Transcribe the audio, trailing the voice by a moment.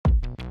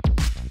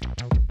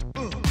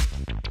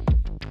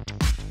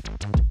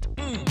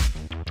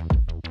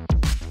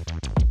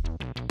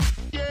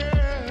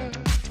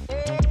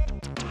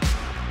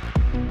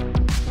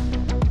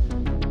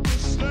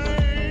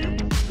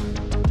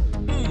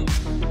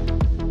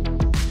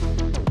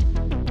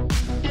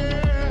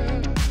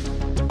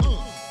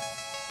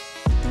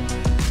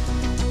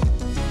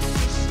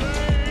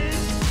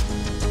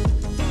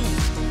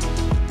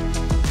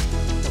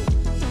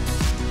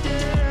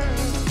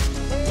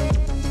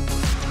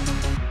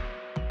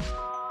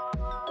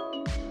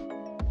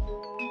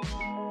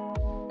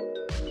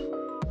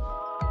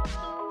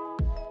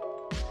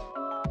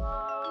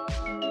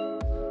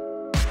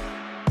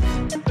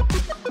So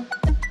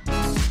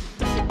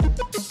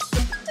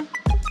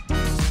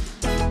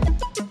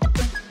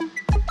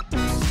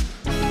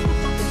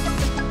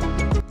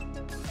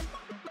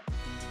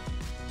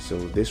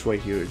this right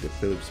here is the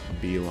Phillips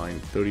Beeline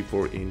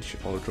 34-inch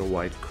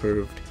ultra-wide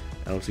curved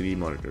LCD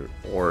monitor,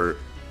 or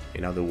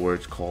in other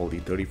words called the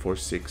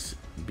 34.6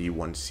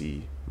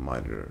 B1C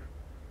monitor.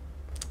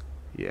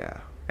 Yeah.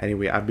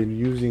 Anyway, I've been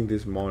using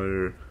this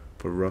monitor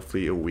for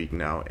roughly a week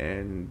now,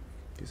 and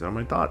these are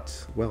my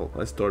thoughts. Well,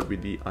 let's start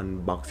with the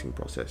unboxing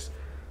process.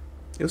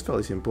 It was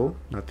fairly simple,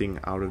 nothing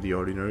out of the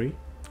ordinary,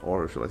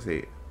 or shall I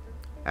say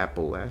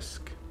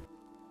Apple-esque.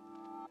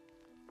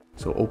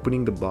 So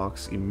opening the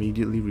box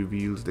immediately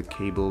reveals the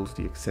cables,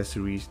 the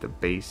accessories, the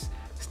base,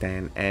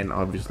 stand, and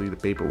obviously the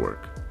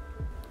paperwork.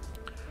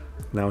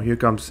 Now here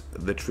comes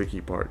the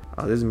tricky part.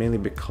 This is mainly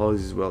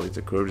because, well, it's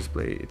a curved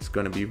display. It's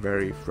gonna be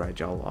very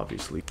fragile,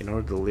 obviously. In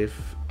order to lift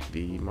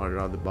the monitor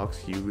out of the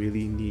box, you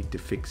really need to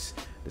fix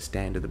the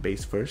stand of the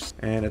base first.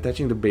 And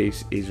attaching the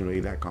base isn't really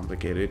that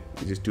complicated.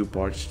 It's just two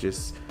parts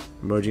just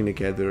merging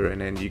together,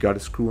 and then you got a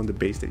screw on the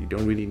base that you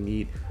don't really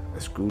need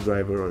a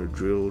screwdriver or a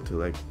drill to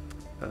like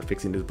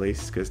fix into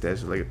place, because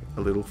there's like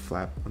a little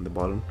flap on the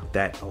bottom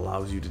that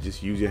allows you to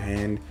just use your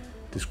hand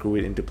to screw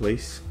it into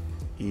place.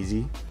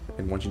 Easy.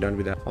 And once you're done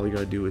with that, all you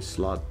gotta do is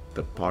slot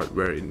the part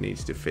where it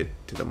needs to fit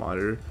to the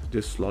monitor.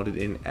 Just slot it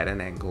in at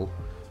an angle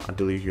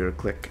until you hear a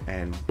click,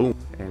 and boom.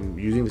 And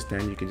using the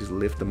stand, you can just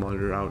lift the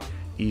monitor out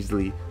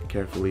easily,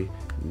 carefully,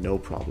 no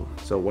problem.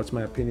 So what's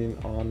my opinion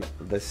on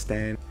the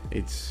stand?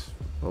 It's,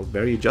 well,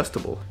 very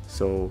adjustable.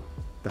 So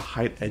the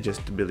height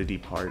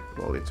adjustability part,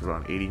 well, it's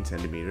around 18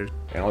 centimeters,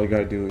 and all you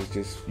gotta do is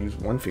just use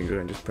one finger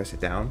and just press it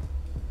down,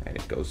 and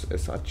it goes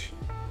as such.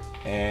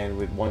 And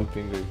with one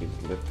finger you can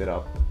just lift it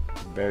up.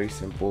 Very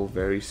simple,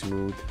 very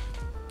smooth,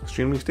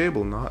 extremely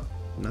stable,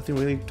 nothing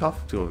really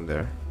tough to in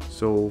there.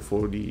 So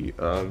for the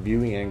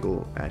viewing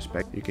angle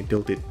aspect, you can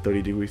tilt it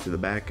 30 degrees to the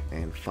back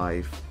and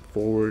 5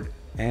 forward.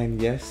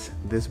 And yes,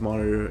 this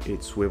monitor,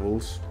 it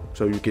swivels,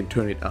 so you can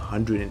turn it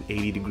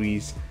 180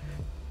 degrees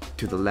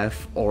to the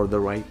left or the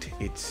right.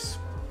 It's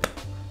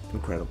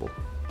incredible.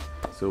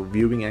 So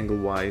viewing angle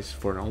wise,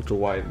 for an ultra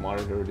wide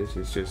monitor, this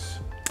is just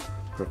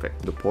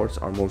perfect. The ports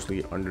are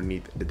mostly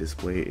underneath the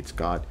display. It's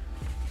got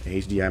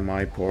a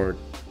HDMI port,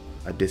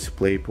 a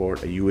display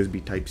port, a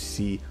USB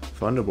Type-C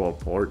Thunderbolt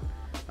port.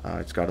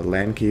 It's got a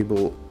LAN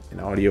cable, an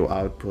audio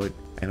output,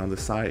 and on the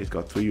side it's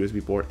got 3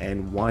 USB ports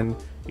and 1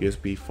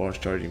 USB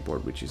fast charging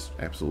port, which is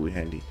absolutely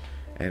handy.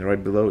 And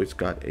right below it's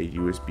got a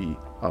USB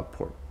up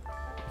port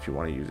if you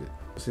want to use it.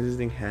 Since this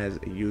thing has a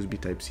USB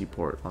Type-C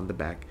port on the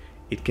back,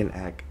 it can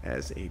act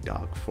as a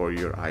dock for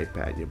your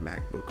iPad, your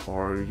MacBook,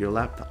 or your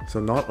laptop. So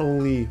not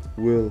only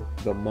will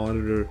the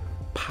monitor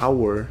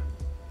power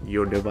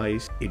your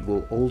device, it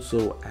will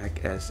also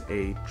act as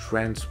a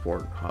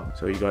transport hub.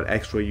 So you got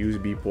extra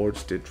USB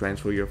ports to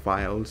transfer your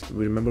files.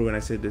 Remember when I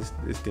said this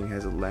thing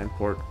has a LAN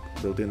port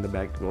built in the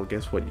back? Well,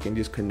 guess what? You can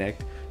just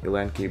connect your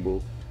LAN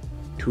cable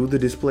to the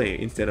display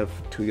instead of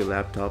to your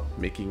laptop,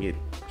 making it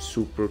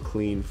super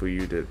clean for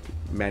you to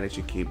manage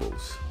your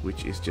cables,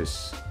 which is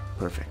just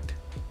perfect.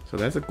 So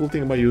that's the cool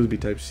thing about USB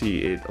Type-C.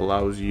 It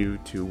allows you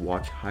to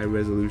watch high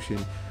resolution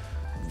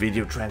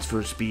video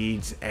transfer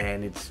speeds,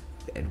 and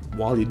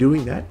while you're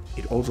doing that,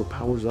 it also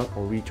powers up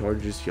or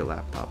recharges your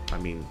laptop. I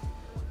mean,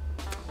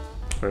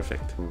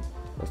 perfect.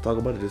 Let's talk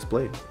about the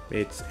display.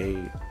 It's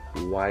a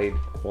wide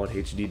quad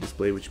HD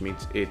display, which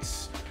means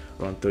it's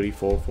around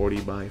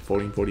 3440 by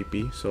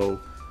 1440p, so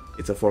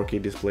it's a 4K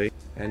display,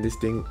 and this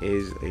thing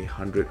is a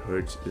 100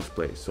 Hz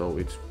display, so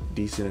it's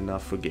decent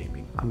enough for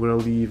gaming. I'm gonna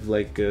leave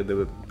like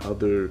the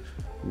other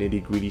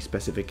nitty-gritty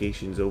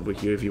specifications over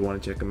here if you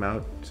want to check them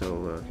out.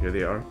 So here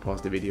they are.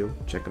 Pause the video,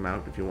 check them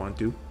out if you want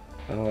to.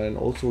 And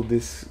also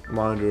this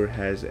monitor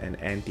has an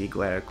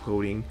anti-glare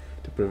coating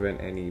to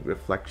prevent any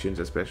reflections,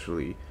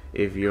 especially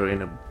if you're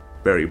in a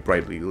very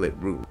brightly lit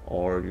room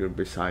or you're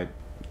beside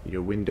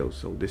your window.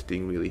 So this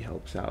thing really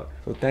helps out.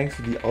 So thanks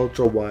to the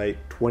ultra wide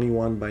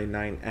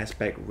 21:9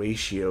 aspect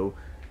ratio,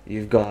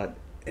 you've got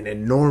an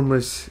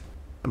enormous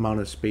amount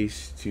of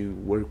space to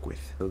work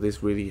with. So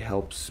this really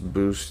helps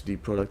boost the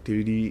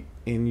productivity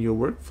in your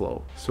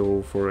workflow.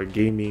 So for a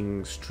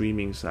gaming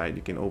streaming side,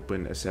 you can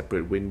open a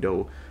separate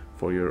window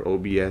for your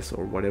OBS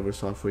or whatever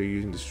software you're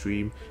using to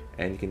stream,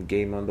 and you can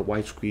game on the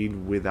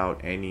widescreen without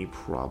any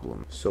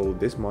problem. So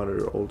this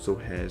monitor also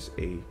has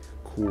a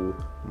cool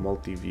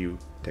multi-view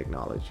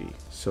technology.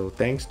 So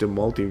thanks to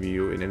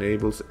multi-view, it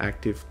enables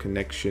active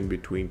connection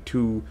between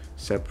two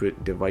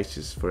separate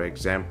devices, for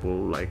example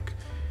like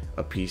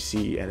a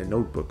PC and a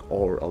notebook,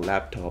 or a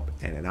laptop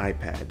and an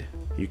iPad.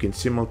 You can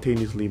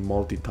simultaneously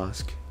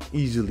multitask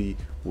easily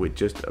with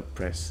just a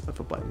press of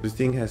a button. This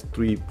thing has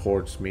 3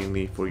 ports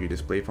mainly for your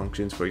display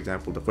functions. For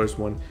example, the first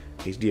one,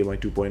 HDMI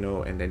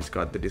 2.0, and then it's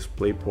got the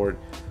display port,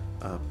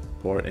 and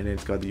then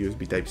it's got the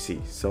USB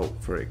Type-C. So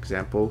for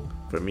example,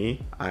 for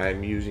me,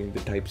 I'm using the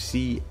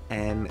Type-C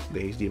and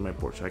the HDMI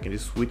port, so I can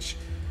just switch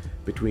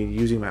between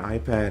using my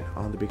iPad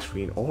on the big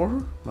screen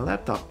or my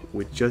laptop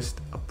with just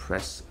a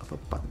press of a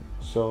button.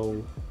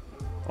 So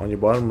On your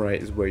bottom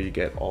right is where you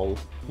get all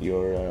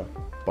your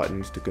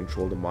buttons to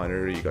control the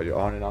monitor. You got your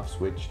on and off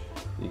switch,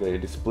 you got your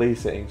display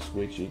settings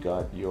switch, you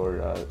got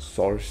your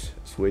source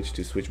switch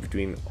to switch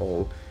between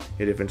all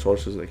your different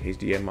sources like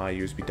HDMI,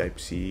 USB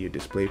Type-C, your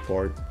display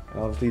port.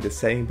 And obviously the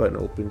setting button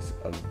opens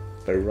a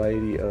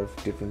variety of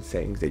different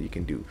settings that you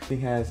can do. It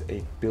has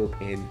a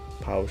built-in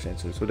power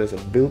sensor, so there's a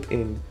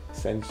built-in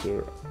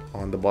sensor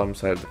on the bottom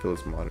side of the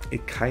Phillips monitor.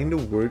 It kind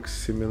of works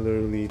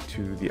similarly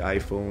to the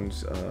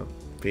iPhone's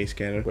face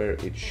scanner, where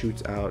it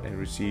shoots out and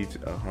receives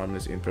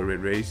harmless infrared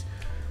rays.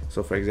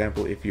 So for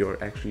example, if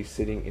you're actually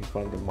sitting in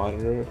front of the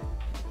monitor,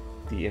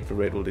 the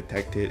infrared will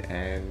detect it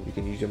and you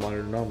can use your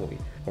monitor normally.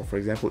 Or for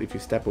example, if you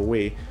step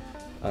away,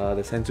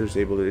 the sensor is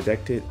able to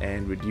detect it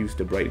and reduce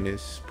the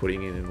brightness,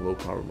 putting it in low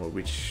power mode,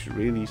 which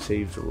really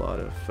saves a lot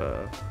of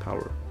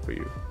power for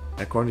you.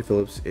 According to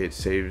Phillips, it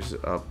saves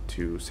up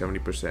to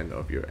 70%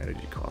 of your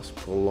energy costs,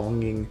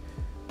 prolonging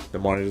the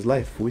monitor's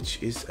life,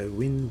 which is a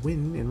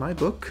win-win in my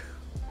book.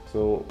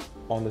 So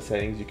on the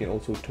settings, you can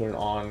also turn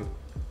on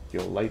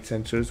your light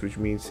sensors, which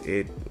means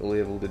it will be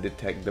able to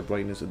detect the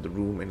brightness of the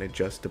room and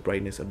adjust the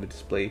brightness of the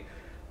display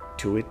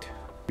to it.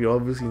 You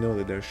obviously know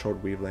that there are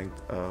short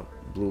wavelength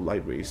blue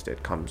light rays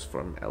that comes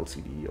from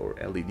LCD or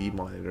LED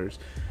monitors,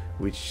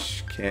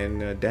 which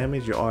can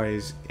damage your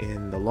eyes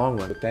in the long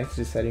run. But thanks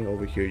to the setting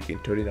over here, you can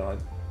turn it on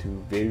to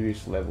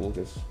various levels.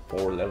 There's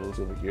 4 levels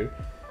over here.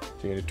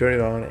 So you're going to turn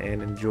it on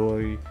and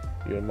enjoy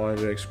your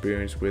monitor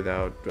experience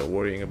without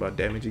worrying about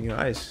damaging your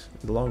eyes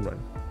in the long run.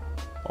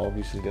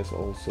 Obviously, there's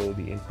also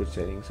the input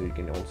settings, so you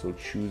can also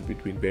choose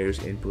between various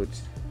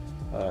inputs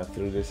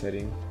through the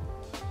setting.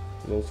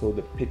 There's also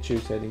the picture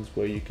settings,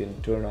 where you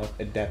can turn off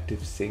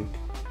adaptive sync,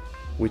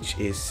 which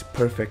is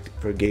perfect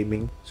for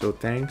gaming. So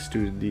thanks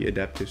to the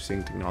adaptive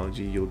sync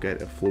technology, you'll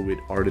get a fluid,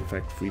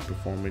 artifact-free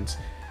performance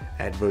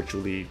at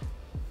virtually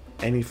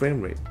any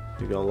frame rate.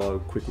 You got a lot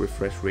of quick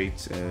refresh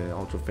rates and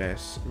ultra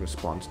fast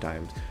response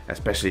times,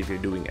 especially if you're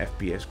doing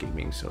FPS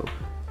gaming. So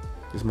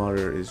this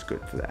monitor is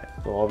good for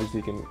that. So obviously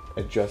you can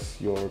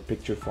adjust your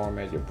picture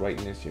format, your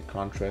brightness, your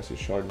contrast, your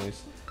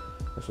sharpness.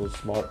 Also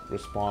smart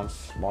response,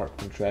 smart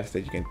contrast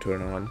that you can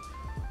turn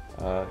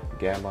on,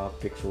 gamma,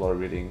 pixel art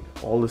rating,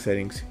 all the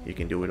settings, you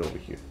can do it over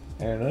here.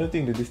 And another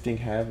thing that this thing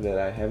have that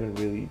I haven't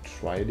really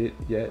tried it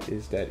yet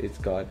is that it's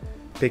got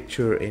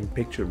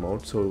picture-in-picture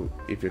mode. So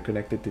if you're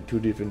connected to 2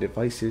 different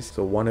devices,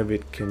 so one of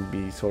it can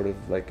be sort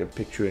of like a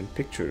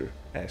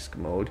picture-in-picture-esque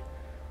mode.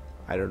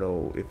 I don't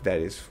know if that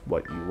is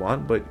what you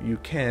want, but you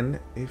can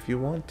if you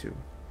want to.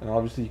 And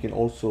obviously you can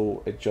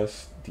also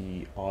adjust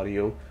the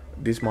audio.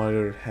 This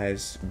monitor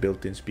has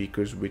built-in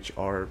speakers which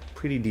are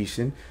pretty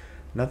decent.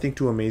 Nothing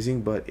too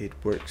amazing, but it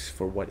works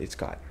for what it's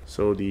got.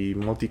 So the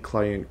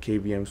multi-client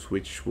KVM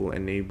switch will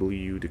enable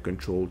you to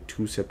control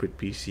 2 separate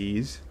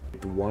PCs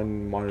with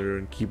 1 monitor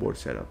and keyboard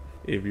setup.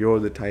 If you're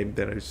the type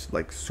that is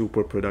like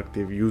super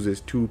productive,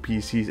 uses 2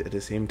 PCs at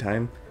the same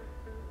time,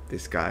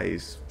 this guy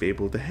is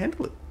able to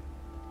handle it.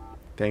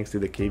 Thanks to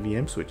the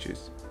KVM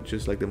switches.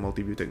 Just like the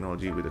multi-view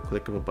technology, with a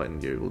click of a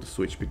button, you're able to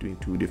switch between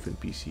 2 different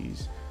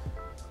PCs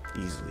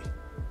easily.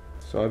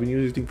 So I've been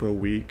using this thing for a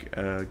week.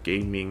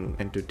 Gaming,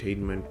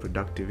 entertainment,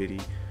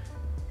 productivity,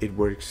 it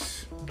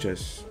works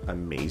just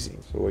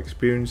amazing. So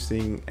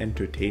experiencing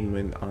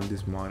entertainment on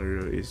this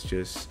monitor is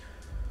just,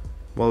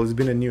 well, it's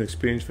been a new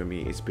experience for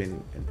me. It's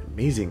been an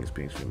amazing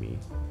experience for me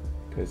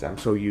because I'm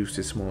so used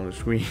to smaller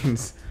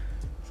screens.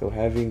 So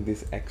having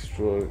this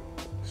extra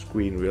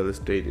screen real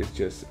estate is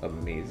just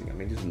amazing. I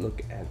mean, just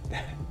look at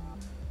that.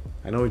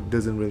 I know it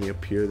doesn't really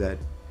appear that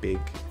big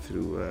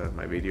through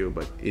my video,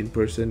 but in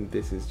person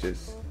this is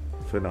just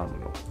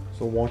phenomenal.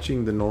 So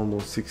watching the normal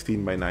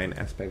 16:9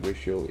 aspect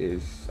ratio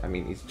is, I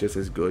mean, it's just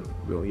as good.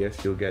 Well,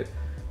 yes, you'll get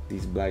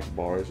these black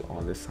bars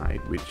on the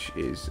side, which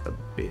is a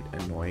bit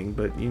annoying,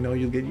 but you know,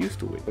 you'll get used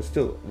to it. But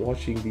still,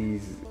 watching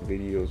these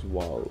videos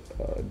while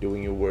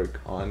doing your work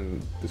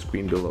on the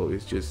screen below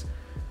is just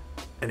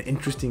an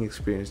interesting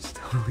experience, to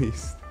say the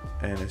least.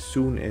 And as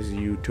soon as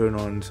you turn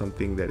on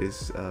something that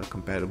is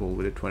compatible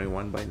with a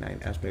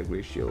 21:9 aspect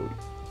ratio,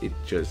 it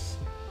just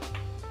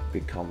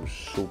becomes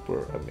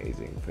super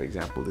amazing. For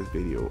example, this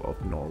video of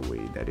Norway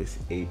that is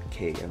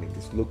 8K. I mean,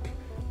 just look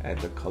at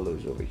the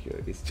colors over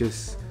here.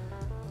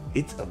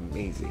 It's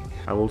amazing.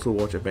 I've also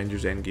watched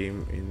Avengers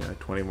Endgame in a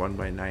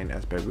 21:9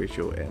 aspect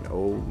ratio, and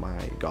oh my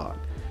god,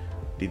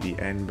 did the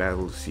end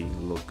battle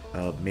scene look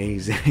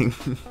amazing.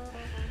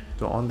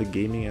 So on the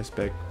gaming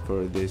aspect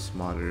for this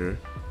monitor,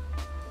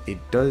 it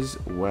does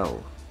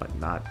well, but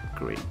not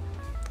great.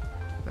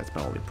 That's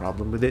my only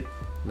problem with it.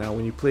 Now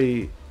when you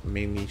play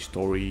mainly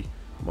story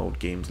mode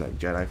games like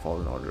Jedi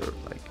Fallen Order,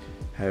 like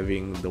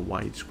having the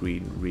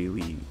widescreen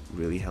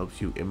really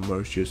helps you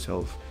immerse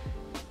yourself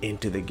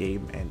into the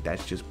game, and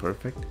that's just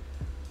perfect.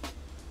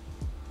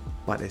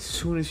 But as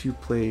soon as you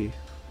play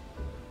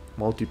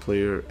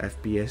multiplayer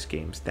FPS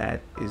games,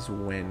 that is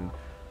when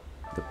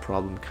the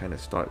problem kind of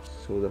starts.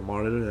 So the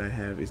monitor that I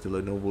have is the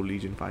Lenovo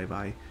Legion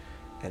 5i,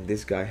 and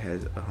this guy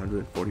has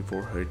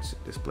 144 Hz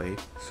display.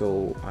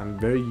 So I'm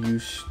very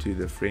used to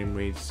the frame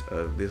rates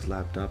of this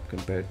laptop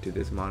compared to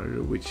this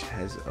monitor, which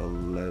has a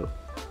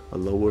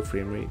lower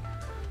frame rate.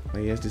 Now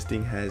yes, this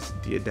thing has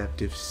the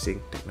adaptive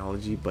sync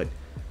technology, but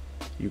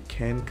you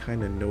can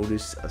kind of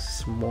notice a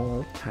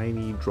small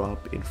tiny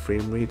drop in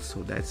frame rate,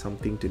 so that's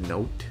something to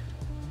note.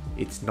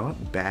 It's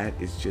not bad,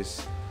 it's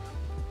just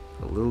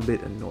a little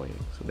bit annoying,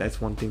 so that's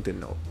one thing to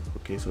note.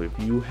 Okay, so if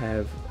you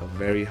have a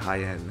very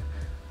high-end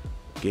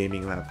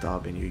gaming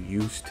laptop and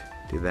you're used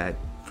to that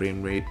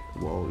frame rate,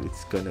 well,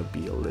 it's gonna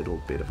be a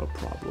little bit of a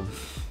problem.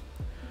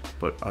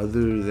 But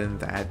other than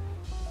that,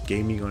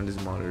 gaming on this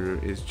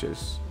monitor is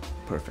just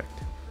perfect.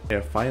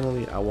 Yeah,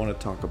 finally I want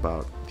to talk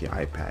about the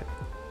iPad.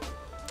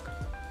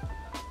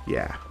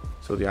 Yeah,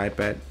 so the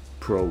iPad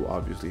Pro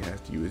obviously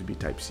has the USB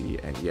Type-C,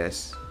 and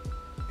yes,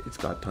 it's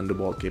got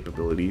Thunderbolt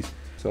capabilities.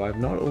 So I've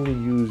not only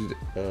used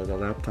the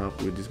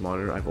laptop with this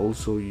monitor, I've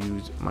also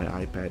used my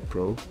iPad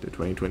Pro, the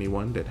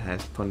 2021, that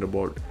has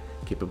Thunderbolt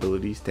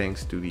capabilities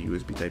thanks to the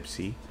USB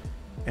Type-C,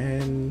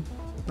 and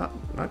not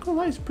gonna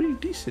lie, it's pretty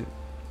decent.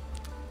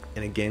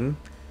 And again,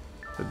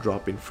 the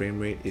drop in frame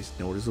rate is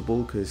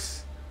noticeable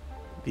because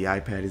the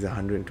iPad is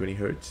 120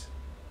 Hz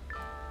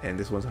and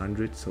this one's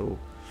 100, so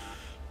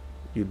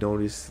you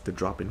notice the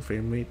drop in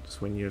frame rate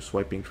when you're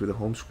swiping through the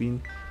home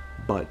screen.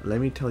 But let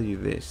me tell you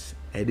this,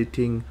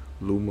 editing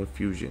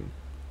LumaFusion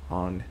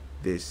on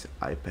this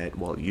iPad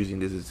while using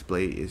this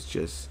display is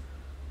just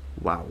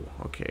wow.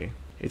 Okay,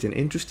 it's an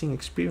interesting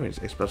experience,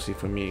 especially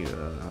for me.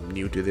 I'm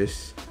new to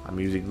this. I'm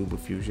using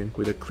LumaFusion.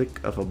 With a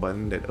click of a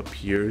button that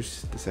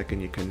appears the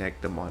second you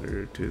connect the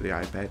monitor to the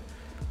iPad,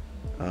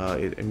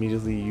 it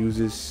immediately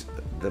uses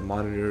the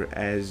monitor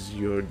as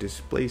your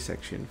display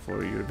section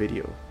for your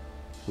video,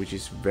 which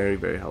is very,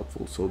 very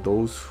helpful. So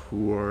those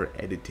who are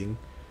editing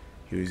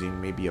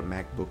using maybe a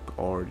MacBook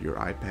or your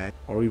iPad,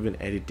 or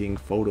even editing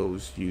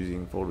photos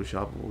using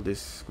Photoshop, well,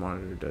 this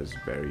monitor does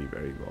very,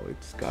 very well.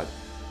 It's got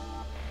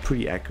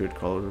pretty accurate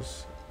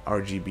colors,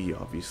 RGB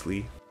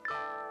obviously.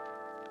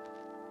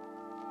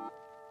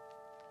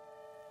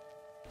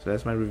 So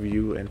that's my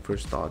review and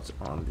first thoughts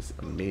on this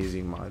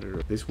amazing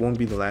monitor. This won't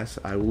be the last.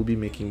 I will be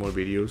making more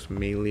videos,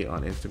 mainly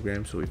on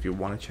Instagram, so if you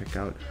want to check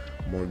out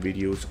more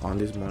videos on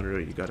this monitor,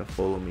 you gotta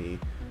follow me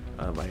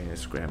by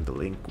Instagram. The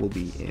link will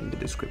be in the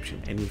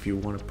description. And if you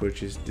want to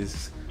purchase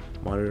this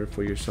monitor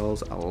for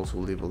yourselves, I'll also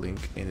leave a link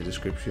in the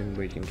description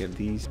where you can get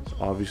these. So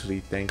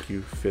obviously, thank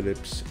you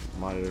Phillips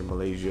Monitor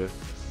Malaysia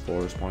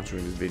for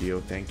sponsoring this video.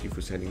 Thank you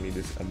for sending me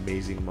this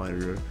amazing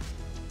monitor.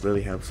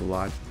 Really helps a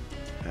lot.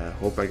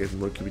 Hope I get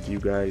working with you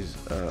guys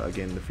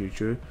again in the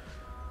future.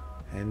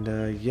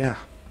 And yeah,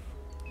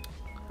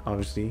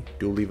 obviously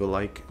do leave a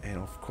like, and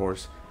of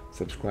course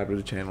subscribe to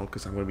the channel,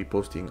 because I'm going to be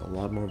posting a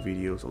lot more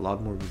videos, a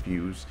lot more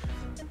reviews,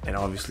 and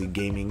obviously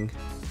gaming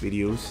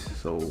videos.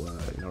 So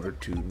in order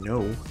to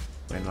know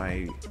when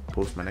I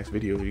post my next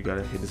video, you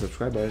gotta hit the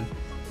subscribe button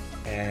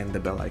and the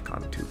bell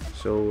icon too.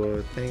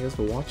 So thank you guys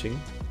for watching,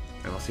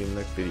 and I'll see you in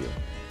the next video.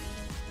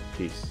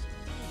 Peace.